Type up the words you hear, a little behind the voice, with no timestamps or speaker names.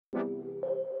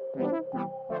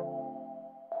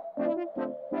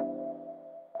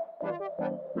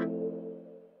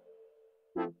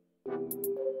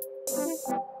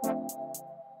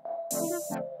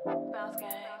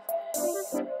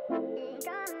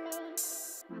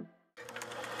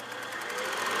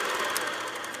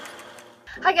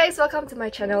Hi guys, welcome to my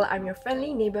channel. I'm your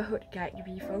friendly neighborhood guide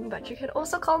weehoo, but you can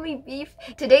also call me Beef.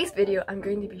 Today's video, I'm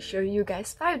going to be showing you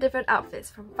guys 5 different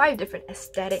outfits from 5 different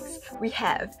aesthetics. We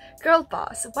have girl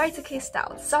boss, Y2K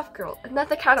style, soft girl,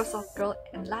 another kind of soft girl,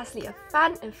 and lastly a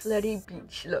fun and flirty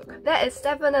beach look. That is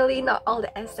definitely not all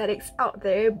the aesthetics out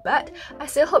there, but I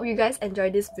still hope you guys enjoy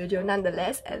this video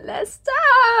nonetheless, and let's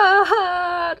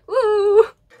start! Woo!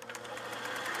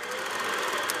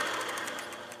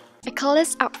 I call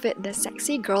this outfit the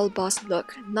sexy girl boss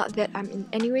look. Not that I'm in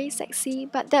any way sexy,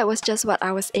 but that was just what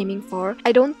I was aiming for.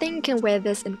 I don't think you can wear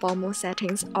this in formal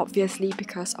settings, obviously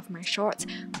because of my shorts,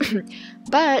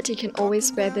 but you can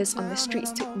always wear this on the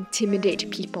streets to intimidate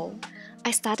people. I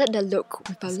started the look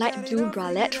with a light blue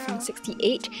bralette from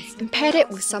 68 and paired it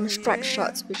with some striped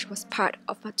shorts, which was part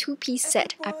of a 2-piece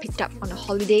set I picked up on a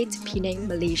holiday to Penang,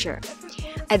 Malaysia.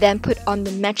 I then put on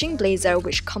the matching blazer,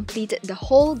 which completed the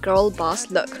whole girl boss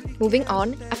look. Moving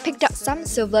on, I picked up some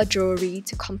silver jewelry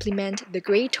to complement the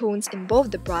grey tones in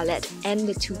both the bralette and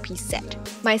the 2-piece set.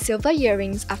 My silver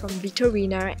earrings are from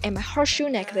Vitorina and my horseshoe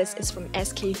necklace is from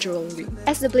SK Jewelry.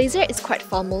 As the blazer is quite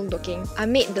formal looking, I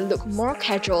made the look more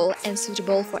casual and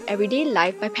suitable for everyday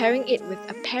life by pairing it with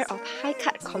a pair of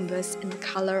high-cut Converse in the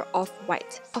colour of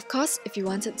white. Of course, if you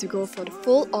wanted to go for the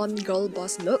full-on girl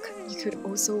boss look, you could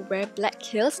also wear black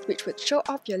heels, which would show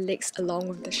off your legs along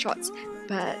with the shorts.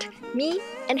 But me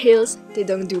and heels, they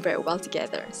don't do very well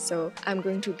together, so I'm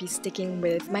going to be sticking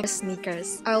with my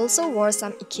sneakers. I also wore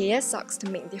some IKEA socks to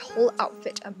make the whole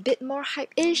outfit a bit more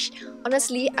hype-ish.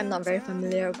 Honestly, I'm not very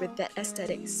familiar with that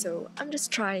aesthetic, so I'm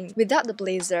just trying. Without the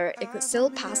blazer, it could still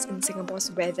pass in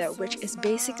Singapore's weather, which is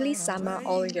basically summer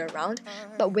all year round,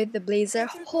 but with the blazer,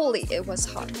 holy, it was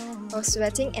hot. I was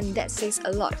sweating, and that says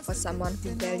a lot for someone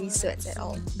who barely sweats at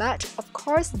all. But of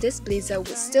course, this blazer would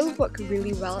still work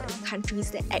really well in countries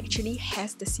that actually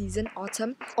has the season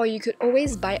autumn, or you could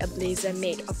always buy a blazer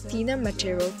made of thinner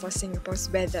material for Singapore's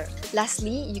weather.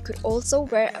 Lastly, you could also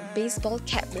wear a baseball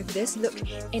cap with this look,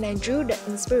 and I drew the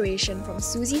inspiration from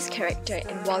Susie's character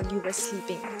in While You Were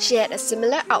Sleeping. She had a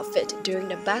similar outfit during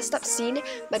the bus stop scene,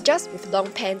 but just with long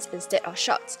pants instead of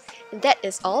shorts. And that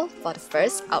is all for the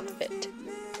first outfit.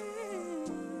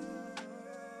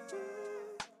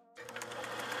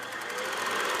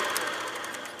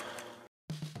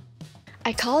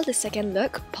 I call the second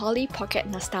look Polly Pocket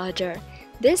Nostalgia.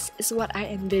 This is what I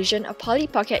envision a Polly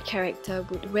Pocket character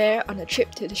would wear on a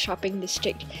trip to the shopping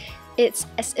district. It's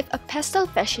as if a pastel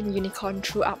fashion unicorn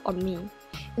threw up on me.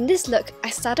 In this look, I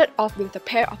started off with a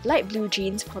pair of light blue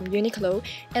jeans from Uniqlo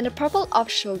and a purple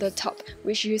off-shoulder top,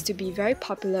 which used to be very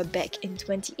popular back in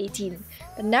 2018,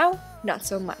 but now, not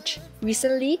so much.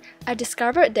 Recently, I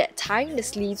discovered that tying the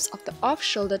sleeves of the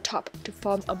off-shoulder top to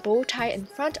form a bow tie in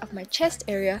front of my chest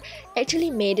area actually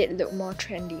made it look more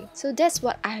trendy. So that's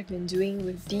what I have been doing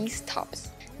with these tops.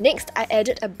 Next, I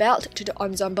added a belt to the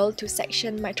ensemble to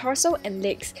section my torso and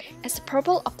legs, as the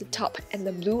purple of the top and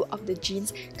the blue of the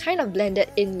jeans kind of blended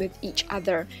in with each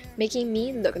other, making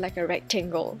me look like a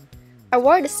rectangle. I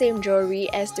wore the same jewelry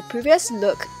as the previous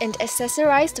look and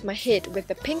accessorized my head with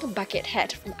the pink bucket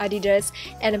hat from Adidas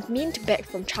and a mint bag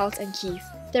from Charles & Keith.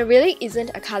 There really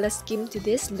isn't a color scheme to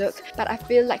this look, but I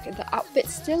feel like the outfit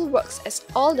still works as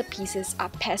all the pieces are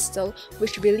pastel,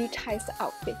 which really ties the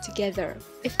outfit together.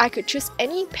 If I could choose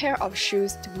any pair of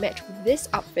shoes to match with this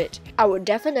outfit, I would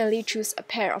definitely choose a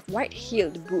pair of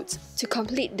white-heeled boots to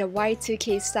complete the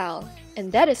Y2K style. And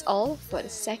that is all for the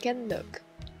second look.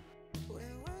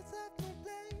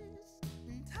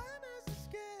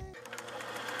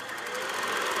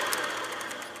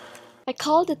 I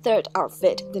call the third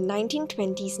outfit the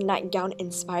 1920s nightgown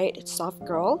inspired soft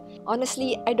girl.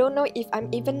 Honestly, I don't know if I'm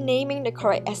even naming the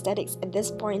correct aesthetics at this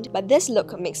point, but this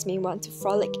look makes me want to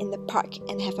frolic in the park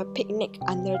and have a picnic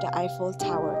under the Eiffel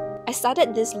Tower. I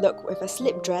started this look with a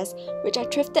slip dress, which I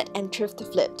thrifted and thrift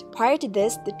flipped. Prior to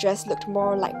this, the dress looked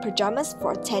more like pajamas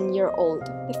for a 10-year-old.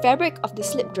 The fabric of the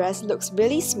slip dress looks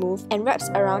really smooth and wraps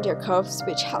around your curves,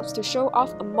 which helps to show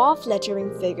off a more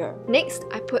flattering figure. Next,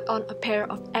 I put on a pair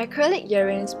of acrylic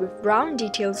earrings with round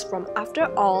details from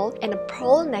After All and a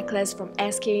pearl necklace from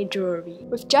SK Jewelry.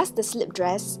 With just the slip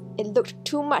dress, it looked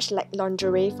too much like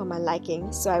lingerie for my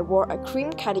liking, so I wore a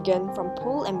cream cardigan from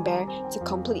Pull & Bear to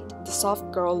complete the soft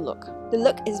girl look. The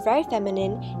look is very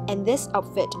feminine, and this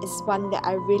outfit is one that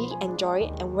I really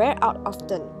enjoy and wear out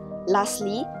often.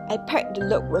 Lastly, I paired the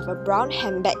look with a brown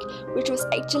handbag, which was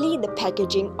actually the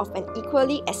packaging of an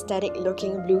equally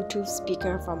aesthetic-looking Bluetooth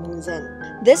speaker from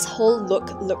Musen. This whole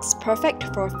look looks perfect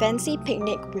for a fancy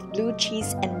picnic with blue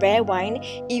cheese and rare wine,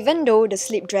 even though the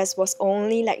slip dress was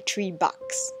only like $3.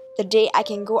 The day I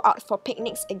can go out for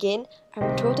picnics again,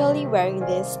 I'm totally wearing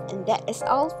this, and that is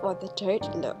all for the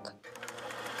third look.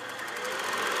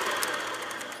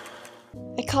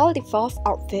 I call the fourth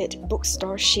outfit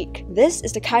bookstore chic. This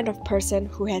is the kind of person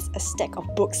who has a stack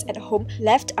of books at home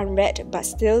left unread but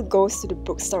still goes to the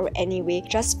bookstore anyway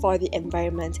just for the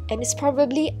environment, and is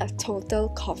probably a total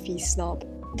coffee snob.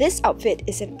 This outfit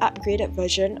is an upgraded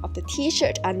version of the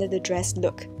t-shirt under the dress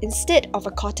look. Instead of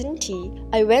a cotton tee,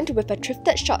 I went with a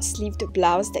thrifted short-sleeved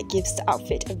blouse that gives the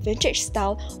outfit a vintage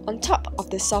style on top of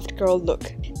the soft girl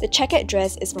look. The checkered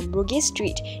dress is from Bugis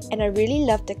Street, and I really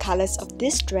love the colours of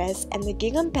this dress, and the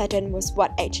gingham pattern was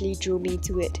what actually drew me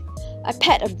to it. I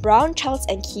paired a brown Charles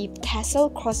 & Keith tassel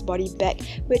crossbody bag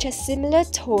which has similar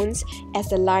tones as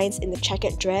the lines in the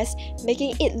checkered dress,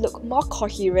 making it look more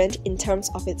coherent in terms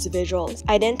of its visuals.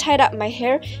 I then tied up my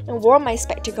hair and wore my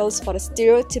spectacles for the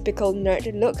stereotypical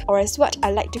nerd look, or as what I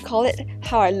like to call it,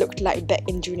 how I looked like back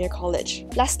in junior college.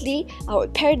 Lastly, I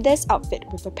would pair this outfit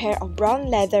with a pair of brown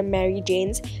leather Mary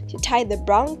Janes to tie the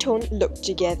brown tone look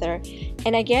together.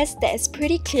 And I guess that it's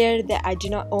pretty clear that I do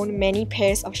not own many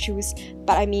pairs of shoes,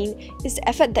 but I mean, it's the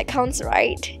effort that counts,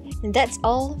 right? And that's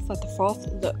all for the fourth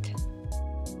look.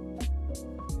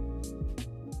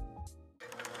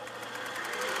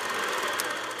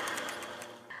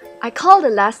 I call the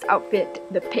last outfit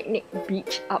the picnic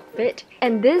beach outfit,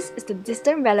 and this is the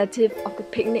distant relative of the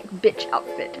picnic beach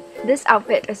outfit. This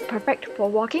outfit is perfect for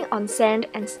walking on sand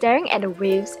and staring at the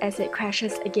waves as it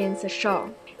crashes against the shore.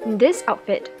 In this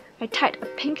outfit, I tied a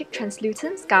pink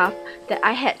translucent scarf that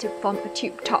I had to form a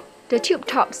tube top. The tube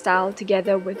top style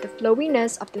together with the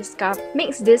flowiness of the scarf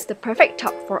makes this the perfect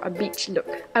top for a beach look.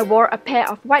 I wore a pair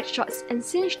of white shorts and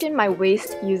cinched in my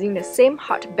waist using the same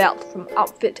hot belt from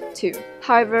outfit 2.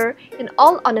 However, in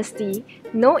all honesty,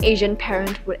 no Asian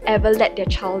parent would ever let their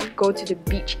child go to the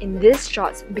beach in these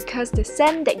shorts because the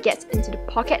sand that gets into the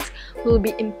pockets will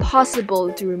be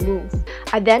impossible to remove.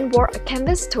 I then wore a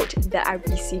canvas tote that I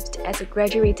received as a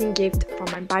graduating gift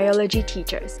from my biology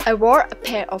teachers. I wore a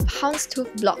pair of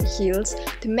houndstooth block heels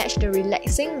to match the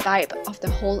relaxing vibe of the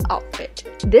whole outfit.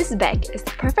 This bag is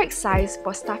the perfect size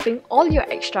for stuffing all your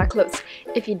extra clothes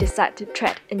if you decide to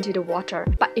tread into the water.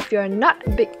 But if you're not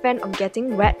a big fan of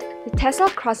getting wet, the tassel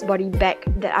crossbody bag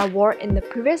that I wore in the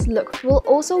previous look will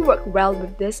also work well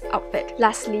with this outfit.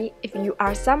 Lastly, if you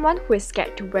are someone who is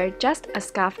scared to wear just a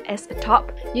scarf as a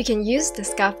top, you can use the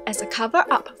scarf as a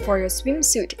cover-up for your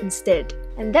swimsuit instead.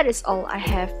 And that is all I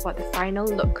have for the final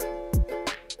look.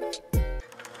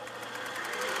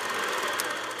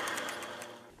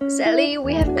 Sadly,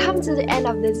 we have come to the end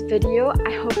of this video.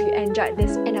 I hope you enjoyed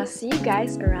this, and I'll see you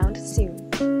guys around soon.